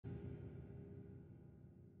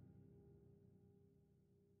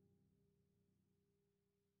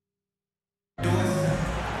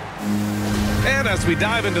And as we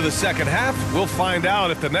dive into the second half, we'll find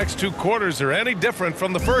out if the next two quarters are any different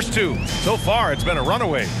from the first two. So far, it's been a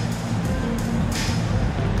runaway.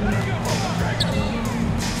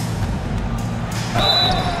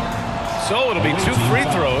 So it'll be 2 free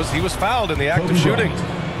throws. He was fouled in the act of shooting.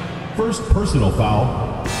 First personal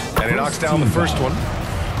foul. And he knocks down the first one.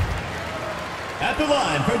 At the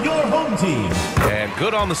line for your home team. And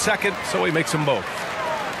good on the second, so he makes them both.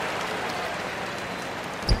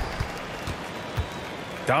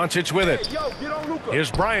 Doncic with it.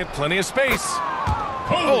 Here's Bryant, plenty of space.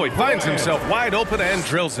 Oh, he finds himself wide open and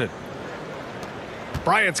drills it.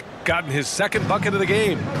 Bryant's gotten his second bucket of the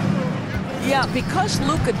game. Yeah, because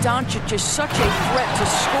Luka Doncic is such a threat to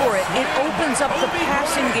score it, it opens up the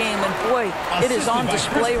passing game, and boy, it is on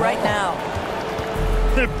display right now.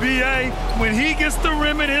 The BA, when he gets the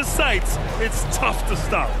rim in his sights, it's tough to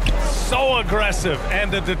stop. So aggressive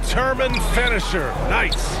and a determined finisher.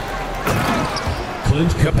 Nice.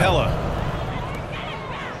 Clint Capella.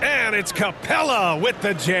 And it's Capella with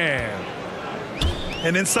the jam.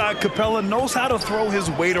 And inside, Capella knows how to throw his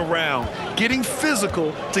weight around, getting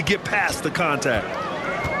physical to get past the contact.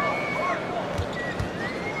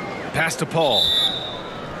 Pass to Paul.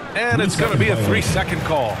 And it's going to be a 3-second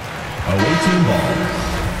call. Away team ball.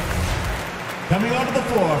 Coming onto the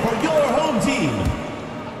floor for your home team,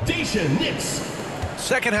 Dacian Nix.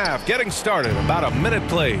 Second half getting started. About a minute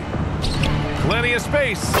played. Plenty of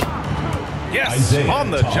space. Yes, Isaiah on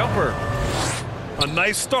the Thomas. jumper. A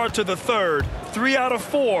nice start to the third. 3 out of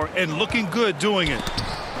 4 and looking good doing it.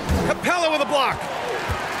 Capella with a block.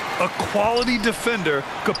 A quality defender,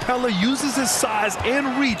 Capella uses his size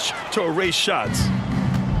and reach to erase shots.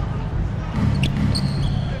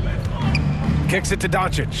 Kicks it to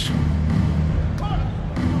Doncic.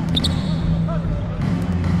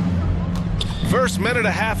 First minute and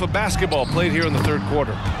a half of basketball played here in the third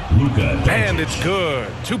quarter. Luka Doncic. And it's good.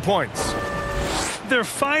 2 points. They're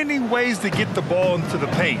finding ways to get the ball into the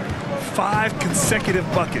paint. 5 consecutive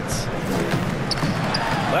buckets.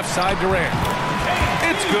 Left side Durant.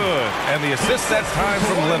 It's good. And the assist that time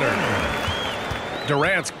from Leonard.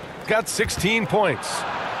 Durant's got 16 points.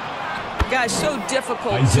 Guys, so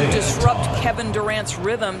difficult Isaiah to disrupt Thomas. Kevin Durant's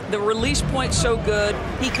rhythm. The release point's so good.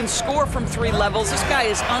 He can score from 3 levels. This guy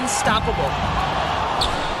is unstoppable.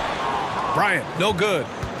 Bryant, no good.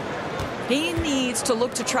 He needs to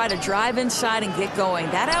look to try to drive inside and get going.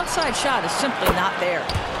 That outside shot is simply not there.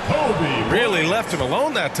 Kobe Really left him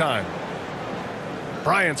alone that time.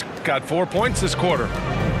 Bryant's got 4 points this quarter.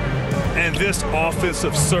 And this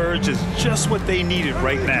offensive surge is just what they needed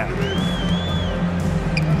right now.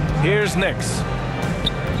 Here's Nix.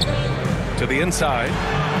 To the inside.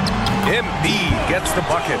 Embiid gets the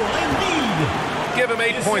bucket. Give him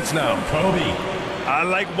 8 points now. Kobe. I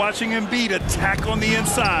like watching Embiid attack on the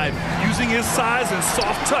inside, using his size and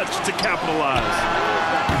soft touch to capitalize.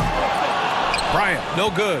 Bryant,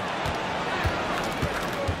 no good.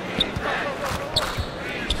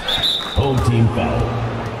 Home team foul.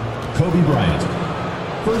 Kobe Bryant.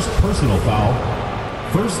 First personal foul.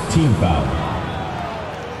 First team foul.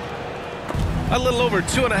 A little over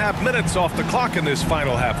 2.5 minutes off the clock in this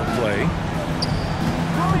final half of play.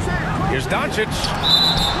 Here's Doncic.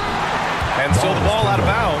 And so the ball out of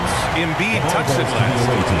bounds. Embiid touched it last.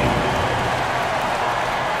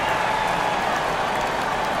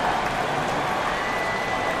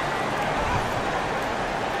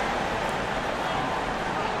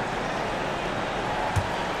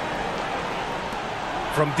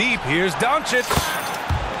 From deep, here's Doncic.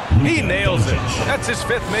 He nails it. That's his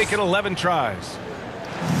 5th make in 11 tries.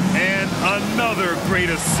 And another great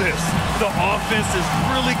assist. The offense is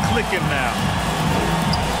really clicking now.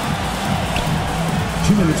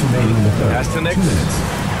 2 minutes remaining in the third. Pass to Nix. 2 minutes.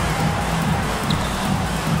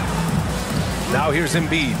 Now here's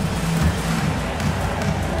Embiid.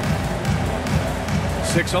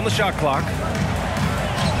 6 on the shot clock.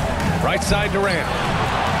 Right side Durant.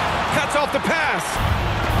 Cuts off the pass.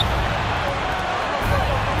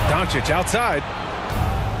 Doncic outside.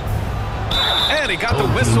 And he got the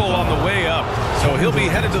whistle on the way up. So he'll be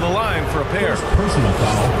headed to the line for a pair. Personal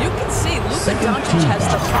foul. You can see Luka Second Doncic team has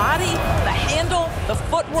the foul. body, the handle, the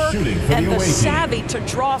footwork, Shooting for and the the away team. savvy to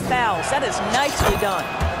draw fouls. That is nicely done.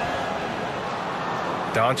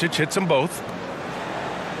 Doncic hits them both.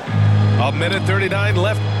 1:39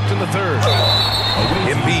 left in the third.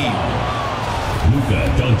 Embiid. Luka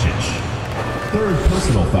Doncic. Third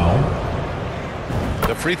personal foul.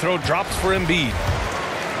 The free throw drops for Embiid.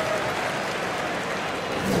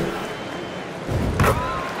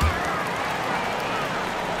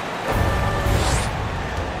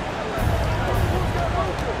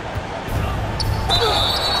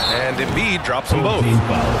 Embiid drops them both.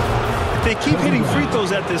 If they keep hitting free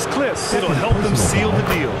throws at this clip, it'll help them seal the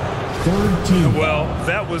deal. Third team. Well,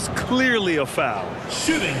 that was clearly a foul.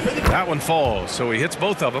 Shooting for the... That one falls, so he hits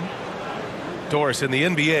both of them. Doris, in the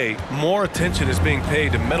NBA, more attention is being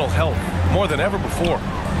paid to mental health more than ever before.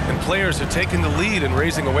 And players are taking the lead in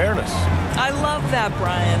raising awareness. I love that,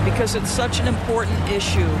 Brian, because it's such an important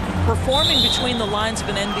issue. Performing between the lines of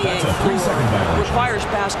an NBA floor requires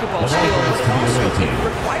basketball skill, but also it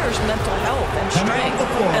requires mental health and strength.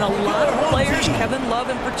 And a lot of players, Kevin Love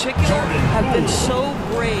in particular, have been so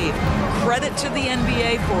brave. Credit to the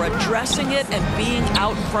NBA for addressing it and being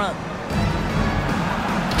out front.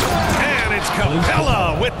 And it's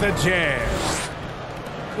Capella with the jam.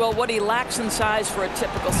 Well, what he lacks in size for a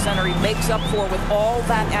typical center, he makes up for with all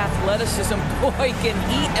that athleticism. Boy, can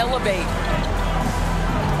he elevate.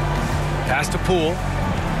 Pass to Poole.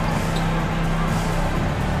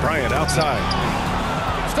 Bryant outside.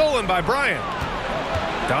 Stolen by Bryant.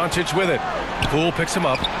 Doncic with it. Poole picks him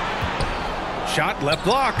up. Shot left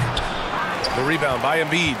block. The rebound by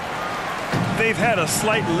Embiid. They've had a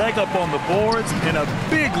slight leg up on the boards and a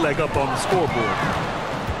big leg up on the scoreboard.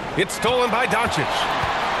 It's stolen by Doncic.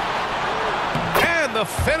 And the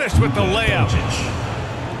finish with the layup.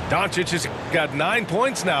 Doncic has got 9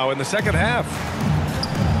 points now in the second half.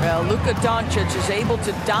 Well, Luka Doncic is able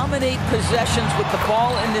to dominate possessions with the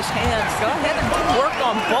ball in his hands. Go ahead and do work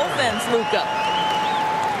on both ends, Luka.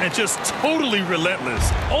 And just totally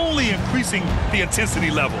relentless, only increasing the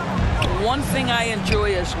intensity level. One thing I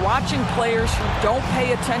enjoy is watching players who don't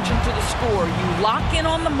pay attention to the score. You lock in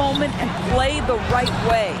on the moment and play the right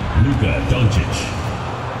way. Luka Doncic.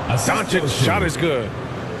 Doncic's shot is good.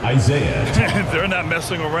 Isaiah. They're not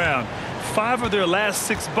messing around. 5 of their last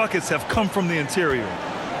 6 buckets have come from the interior.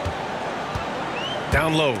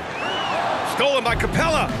 Down low. Stolen by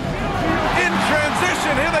Capella. In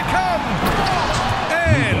transition, here they come.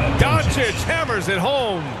 And Doncic hammers it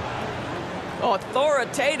home.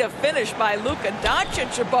 Authoritative finish by Luka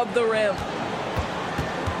Doncic above the rim.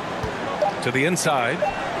 To the inside.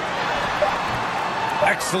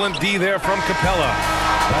 Excellent D there from Capella.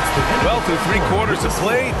 Well, through 3 quarters of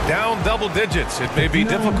play, down double digits. It may be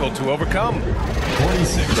difficult to overcome.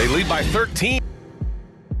 46. They lead by 13.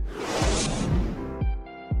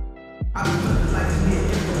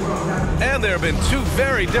 And there have been 2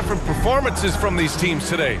 very different performances from these teams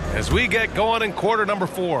today as we get going in quarter number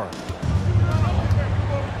 4.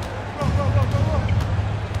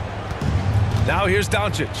 Now here's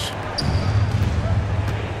Doncic.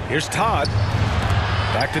 Here's Todd.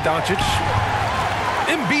 Back to Doncic.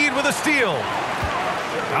 Embiid with a steal.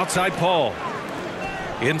 Outside Paul.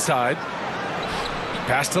 Inside.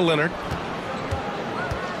 Pass to Leonard.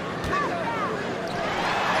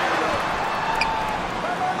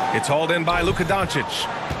 It's hauled in by Luka Doncic.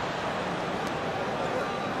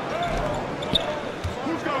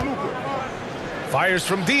 Fires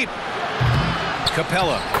from deep.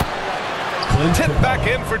 Capella. Tip back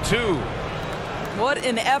in for 2. What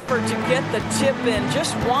an effort to get the tip in,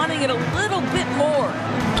 just wanting it a little bit more.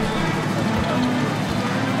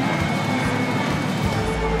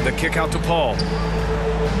 The kick out to Paul.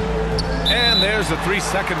 And there's a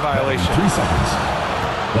 3-second violation. 3 seconds.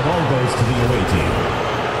 The ball goes to the away team.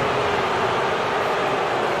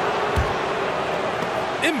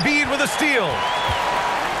 Embiid with a steal.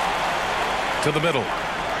 To the middle.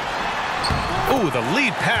 Ooh, the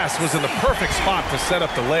lead pass was in the perfect spot to set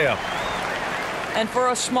up the layup. And for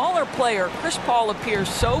a smaller player, Chris Paul appears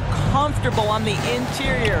so comfortable on the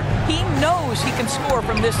interior. He knows he can score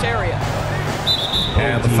from this area.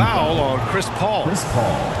 And the foul on Chris Paul. Chris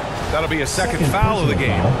Paul. That'll be a second foul of the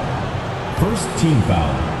game. Foul. First team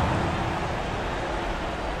foul.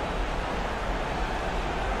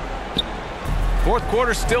 Fourth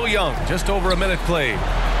quarter still young, just over a minute played.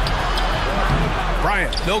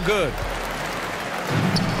 Bryant, no good.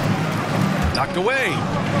 Knocked away.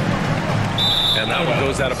 And that one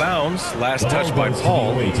goes out of bounds. Last touch by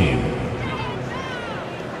Paul. Away team.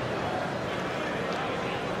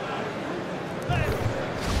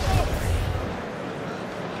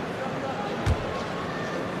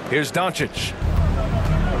 Here's Doncic.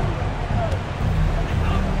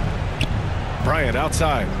 Bryant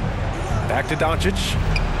outside. Back to Doncic.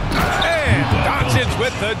 And Doncic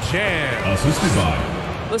with the jam. Assisted by.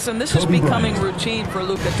 Listen, this is becoming routine for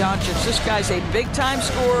Luka Doncic. This guy's a big-time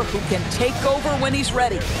scorer who can take over when he's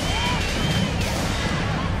ready.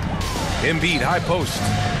 Embiid, high post.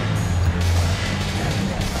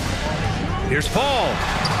 Here's Paul.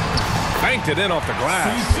 Banked it in off the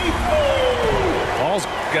glass. Paul's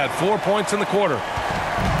got 4 points in the quarter.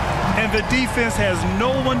 And the defense has no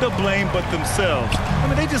one to blame but themselves. I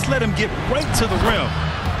mean, they just let him get right to the rim.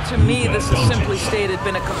 To me, this has simply stated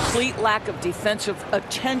been a complete lack of defensive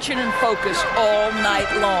attention and focus all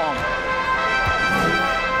night long.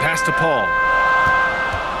 Pass to Paul.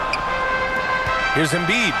 Here's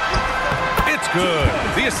Embiid. It's good.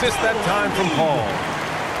 The assist that time from Paul.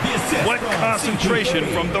 What concentration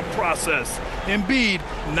from the process. Embiid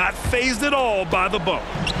not fazed at all by the bump.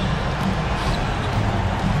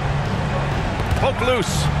 Poke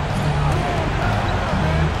loose.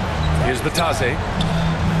 Here's Batase.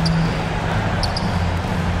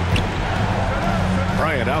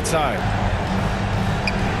 Bryant outside.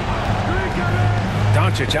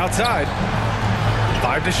 Doncic outside.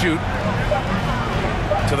 5 to shoot.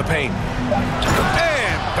 To the paint.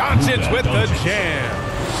 And Doncic with the jam.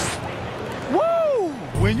 Woo!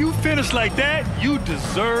 When you finish like that, you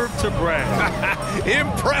deserve to brag.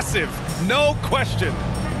 Impressive. No question.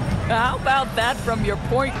 How about that from your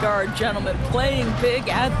point guard, gentlemen? Playing big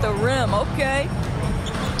at the rim. Okay.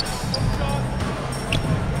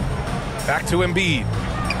 Back to Embiid.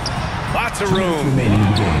 Lots of room. 2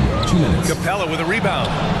 minutes. Capella with a rebound.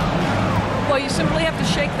 Well, you simply have to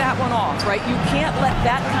shake that one off, right? You can't let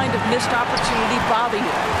that kind of missed opportunity bother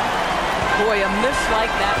you. Boy, a miss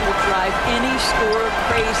like that will drive any scorer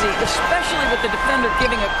crazy, especially with the defender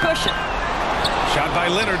giving a cushion. Shot by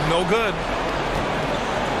Leonard, no good.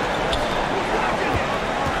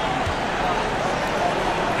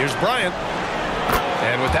 Here's Bryant.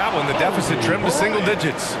 And with that one, the deficit trimmed to single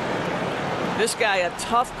digits. This guy, a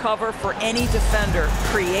tough cover for any defender.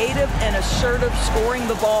 Creative and assertive scoring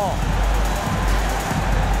the ball.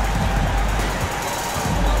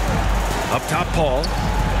 Up top, Paul.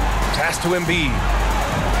 Pass to Embiid.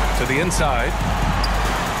 To the inside.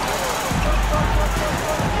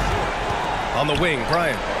 On the wing,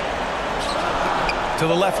 Bryant. To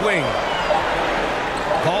the left wing.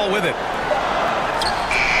 Paul with it.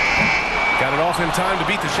 Got it off in time to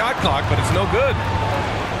beat the shot clock, but it's no good.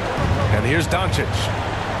 And here's Doncic.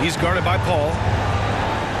 He's guarded by Paul.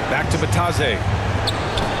 Back to Batase.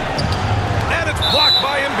 And it's blocked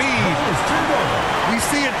by Embiid. We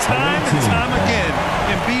see it time and time again.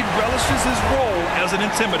 Embiid relishes his role as an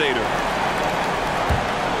intimidator.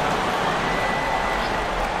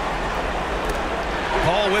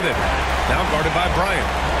 Paul with it. Now guarded by Bryant.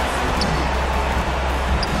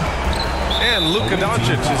 And Luka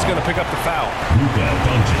Doncic is going to pick up the foul.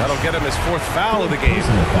 That'll get him his 4th foul of the game.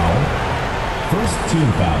 First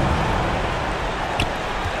team foul.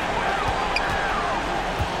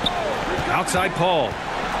 Outside Paul.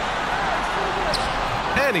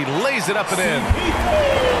 And he lays it up and in.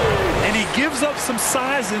 And he gives up some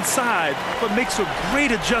size inside, but makes a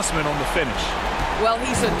great adjustment on the finish. Well,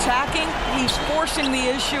 he's attacking, he's forcing the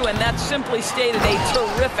issue, and that simply stated a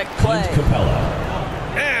terrific play.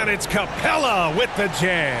 And it's Capella with the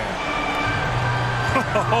jam.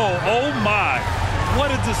 Oh my.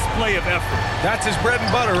 What a display of effort. That's his bread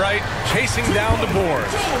and butter, right? Chasing down the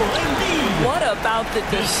boards. What about the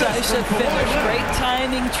decisive finish? Great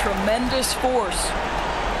timing, tremendous force.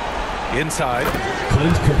 Inside.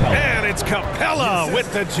 Clint Capella. And it's Capella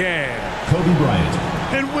with the jam. Kobe Bryant.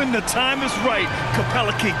 And when the time is right,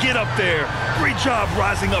 Capella can get up there. Great job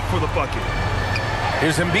rising up for the bucket.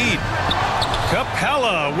 Here's Embiid.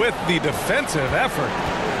 Capella with the defensive effort.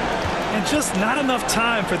 And just not enough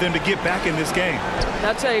time for them to get back in this game.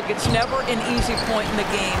 I'll tell you, it's never an easy point in the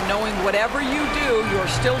game, knowing whatever you do, you're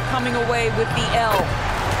still coming away with the L.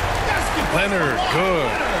 Leonard,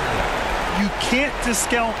 good. You can't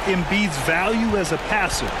discount Embiid's value as a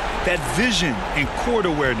passer. That vision and court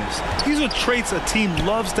awareness. These are traits a team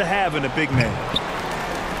loves to have in a big man.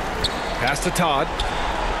 Pass to Todd.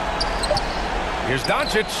 Here's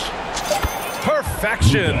Doncic.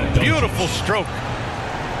 Perfection. Beautiful stroke.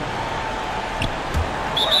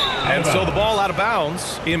 And so the ball out of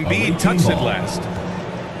bounds. Embiid tucks it last.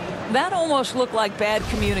 That almost looked like bad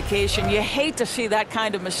communication. You hate to see that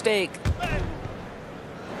kind of mistake.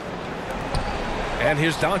 And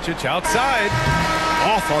here's Doncic outside.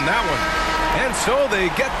 Off on that one. And so they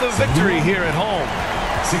get the victory here at home.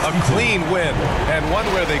 A clean win, and one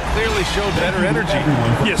where they clearly showed better energy.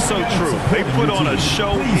 Yes, so true. They put on a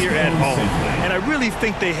show here at home. And I really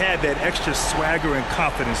think they had that extra swagger and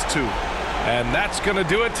confidence, too. And that's going to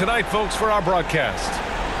do it tonight, folks, for our broadcast.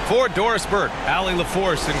 For Doris Burke, Allie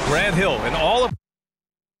LaForce, and Grant Hill, and all of